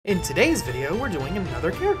In today's video, we're doing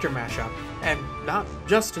another character mashup. And not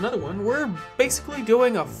just another one, we're basically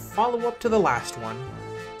doing a follow-up to the last one.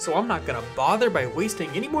 So I'm not gonna bother by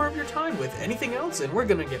wasting any more of your time with anything else, and we're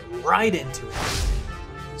gonna get right into it.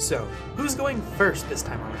 So, who's going first this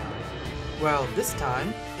time around? Well, this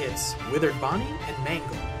time, it's Withered Bonnie and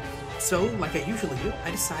Mangle. So, like I usually do,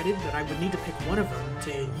 I decided that I would need to pick one of them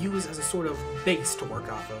to use as a sort of base to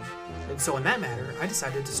work off of. And so in that matter, I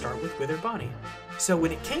decided to start with Withered Bonnie. So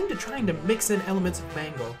when it came to trying to mix in elements of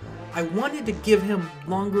Mangle, I wanted to give him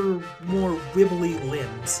longer, more wibbly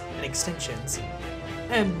limbs and extensions.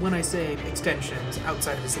 And when I say extensions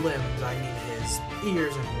outside of his limbs, I mean his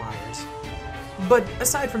ears and wires. But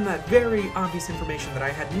aside from that very obvious information that I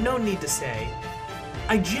had no need to say,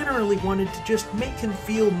 I generally wanted to just make him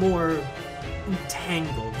feel more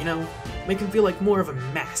entangled, you know? Make him feel like more of a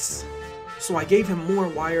mess. So I gave him more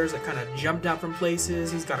wires that kind of jumped out from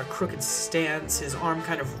places, he's got a crooked stance, his arm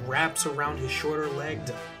kind of wraps around his shorter leg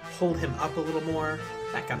to hold him up a little more,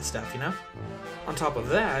 that kind of stuff, you know? On top of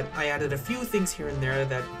that, I added a few things here and there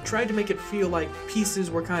that tried to make it feel like pieces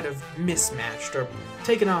were kind of mismatched or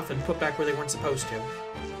taken off and put back where they weren't supposed to.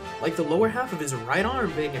 Like the lower half of his right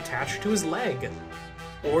arm being attached to his leg.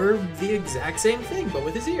 Or the exact same thing, but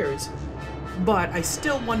with his ears. But I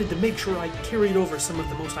still wanted to make sure I carried over some of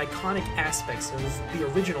the most iconic aspects of the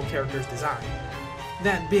original character's design.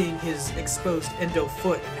 That being his exposed endo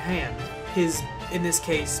foot and hand, his, in this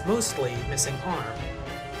case, mostly missing arm,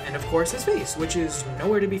 and of course his face, which is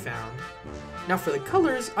nowhere to be found. Now for the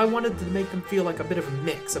colors, I wanted to make them feel like a bit of a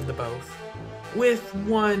mix of the both, with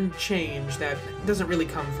one change that doesn't really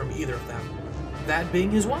come from either of them. That being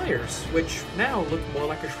his wires, which now look more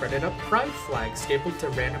like a shredded up pride flag stapled to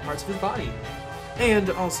random parts of his body. And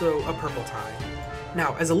also a purple tie.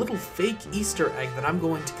 Now, as a little fake Easter egg that I'm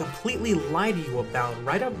going to completely lie to you about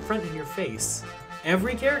right up front in your face,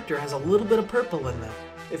 every character has a little bit of purple in them,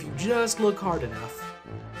 if you just look hard enough.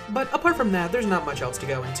 But apart from that, there's not much else to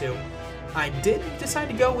go into. I did decide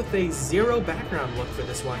to go with a zero background look for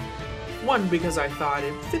this one. One, because I thought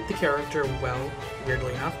it fit the character well,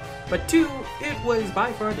 weirdly enough, but two, it was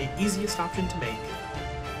by far the easiest option to make.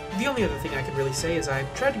 The only other thing I could really say is I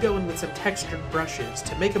tried to go in with some textured brushes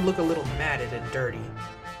to make him look a little matted and dirty.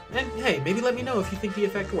 And hey, maybe let me know if you think the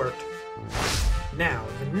effect worked. Now,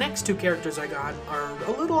 the next two characters I got are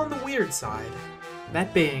a little on the weird side,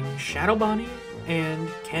 that being Shadow Bonnie and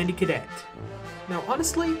Candy Cadet. Now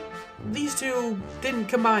honestly, these two didn't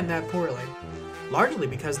combine that poorly. Largely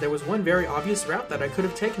because there was one very obvious route that I could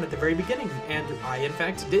have taken at the very beginning, and I in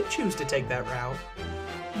fact did choose to take that route.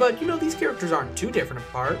 But you know, these characters aren't too different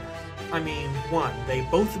apart. I mean, one, they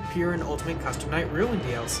both appear in Ultimate Custom Night Ruin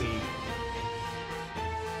DLC.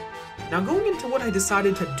 Now going into what I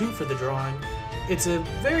decided to do for the drawing, it's a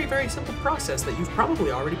very, very simple process that you've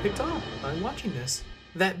probably already picked up by watching this.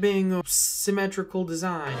 That being a symmetrical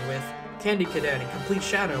design with Candy Cadet in complete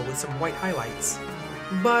shadow with some white highlights.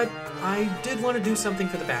 But I did want to do something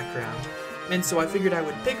for the background, and so I figured I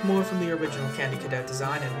would pick more from the original Candy Cadet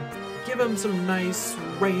design and give him some nice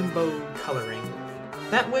rainbow coloring.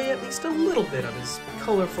 That way at least a little bit of his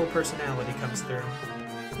colorful personality comes through.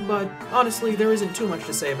 But honestly, there isn't too much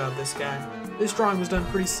to say about this guy. This drawing was done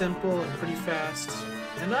pretty simple and pretty fast,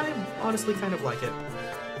 and I honestly kind of like it.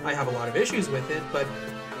 I have a lot of issues with it, but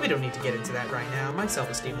we don't need to get into that right now. My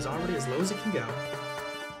self-esteem is already as low as it can go.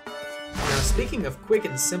 Now speaking of quick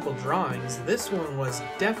and simple drawings, this one was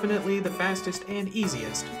definitely the fastest and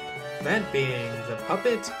easiest. That being the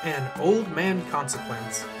puppet and Old Man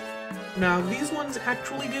Consequence. Now these ones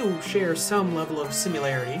actually do share some level of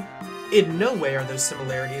similarity. In no way are those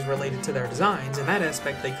similarities related to their designs, in that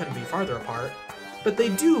aspect they couldn't be farther apart. But they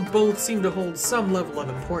do both seem to hold some level of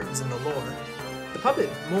importance in the lore. The puppet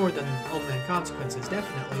more than Old Man Consequences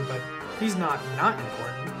definitely, but he's not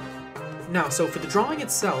important. Now so for the drawing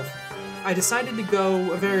itself, I decided to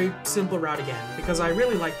go a very simple route again, because I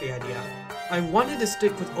really like the idea. I wanted to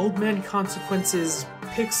stick with Old Man Consequence's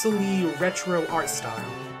pixely retro art style,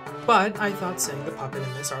 but I thought saying the puppet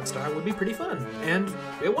in this art style would be pretty fun, and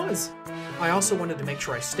it was. I also wanted to make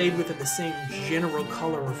sure I stayed within the same general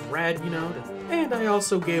color of red, you know, and I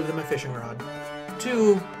also gave them a fishing rod,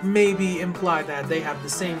 to maybe imply that they have the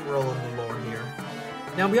same role in the lore here.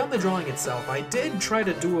 Now beyond the drawing itself, I did try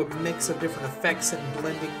to do a mix of different effects and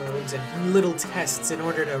blending modes and little tests in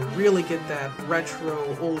order to really get that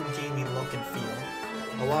retro, old gamey look and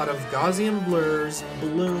feel. A lot of Gaussian blurs,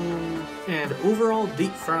 bloom, and overall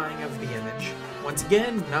deep frying of the image. Once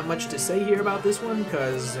again, not much to say here about this one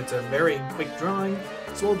because it's a very quick drawing,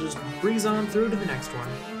 so I'll just breeze on through to the next one.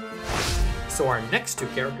 So our next two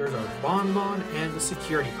characters are Bon Bon and the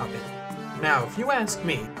Security Puppet. Now, if you ask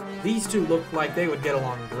me, These two look like they would get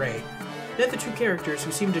along great. They're the two characters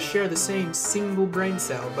who seem to share the same single brain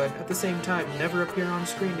cell, but at the same time never appear on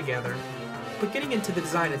screen together. But getting into the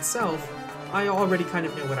design itself, I already kind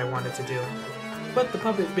of knew what I wanted to do. But the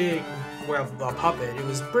puppet being, well, a puppet, it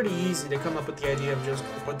was pretty easy to come up with the idea of just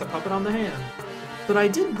put the puppet on the hand. But I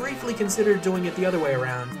did briefly consider doing it the other way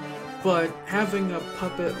around, but having a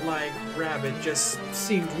puppet-like rabbit just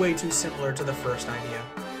seemed way too similar to the first idea,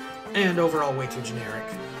 and overall way too generic.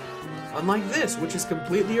 Unlike this, which is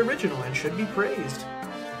completely original and should be praised.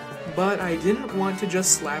 But I didn't want to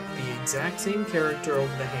just slap the exact same character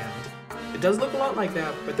over the hand. It does look a lot like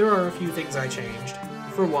that, but there are a few things I changed.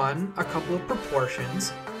 For one, a couple of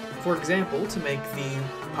proportions. For example, to make the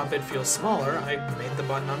puppet feel smaller, I made the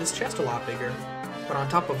button on his chest a lot bigger. But on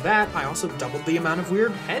top of that, I also doubled the amount of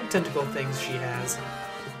weird head tentacle things she has,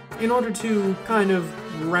 in order to kind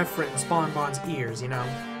of reference Bonbon's ears, you know?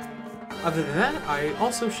 Other than that, I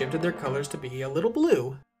also shifted their colors to be a little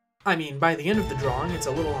blue. I mean, by the end of the drawing, it's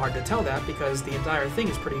a little hard to tell that because the entire thing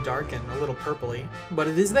is pretty dark and a little purpley, but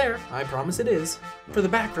it is there, I promise it is. For the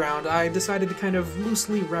background, I decided to kind of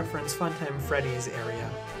loosely reference Funtime Freddy's area,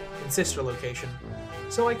 in sister location.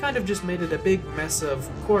 So I kind of just made it a big mess of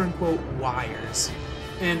quote-unquote wires.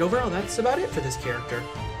 And overall, that's about it for this character.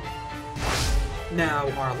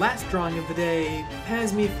 Now, our last drawing of the day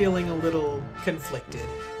has me feeling a little conflicted.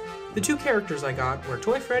 The two characters I got were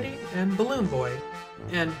Toy Freddy and Balloon Boy.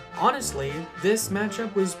 And honestly, this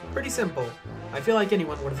matchup was pretty simple. I feel like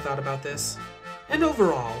anyone would have thought about this. And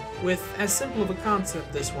overall, with as simple of a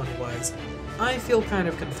concept this one was, I feel kind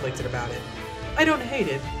of conflicted about it. I don't hate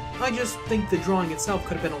it, I just think the drawing itself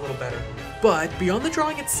could have been a little better. But beyond the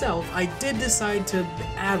drawing itself, I did decide to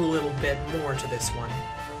add a little bit more to this one.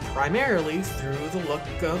 Primarily through the look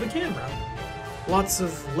of the camera. Lots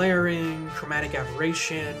of layering, chromatic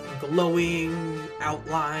aberration, glowing,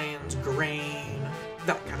 outlines, grain,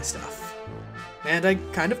 that kind of stuff. And I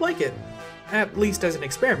kind of like it. At least as an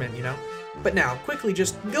experiment, you know? But now, quickly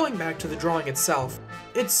just going back to the drawing itself,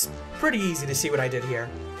 it's pretty easy to see what I did here.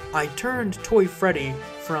 I turned Toy Freddy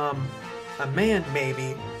from a man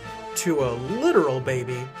baby to a literal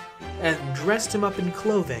baby and dressed him up in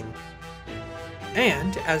clothing.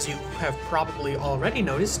 And, as you have probably already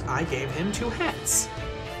noticed, I gave him two hats.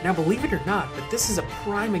 Now believe it or not, but this is a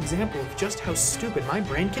prime example of just how stupid my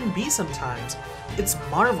brain can be sometimes. It's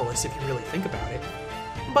marvelous if you really think about it.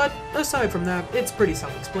 But aside from that, it's pretty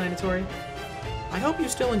self-explanatory. I hope you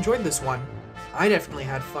still enjoyed this one. I definitely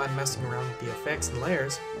had fun messing around with the effects and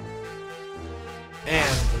layers.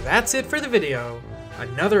 And that's it for the video.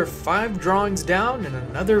 Another 5 drawings down and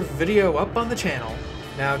another video up on the channel.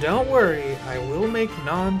 Now don't worry, I will make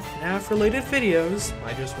non-FNAF related videos.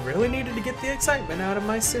 I just really needed to get the excitement out of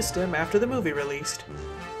my system after the movie released.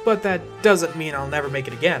 But that doesn't mean I'll never make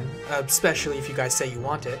it again, especially if you guys say you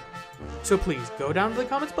want it. So please, go down to the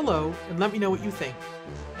comments below and let me know what you think.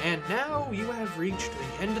 And now you have reached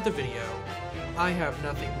the end of the video. I have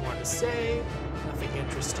nothing more to say, nothing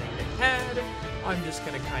interesting to add. I'm just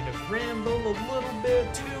gonna kind of ramble a little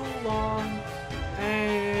bit too long.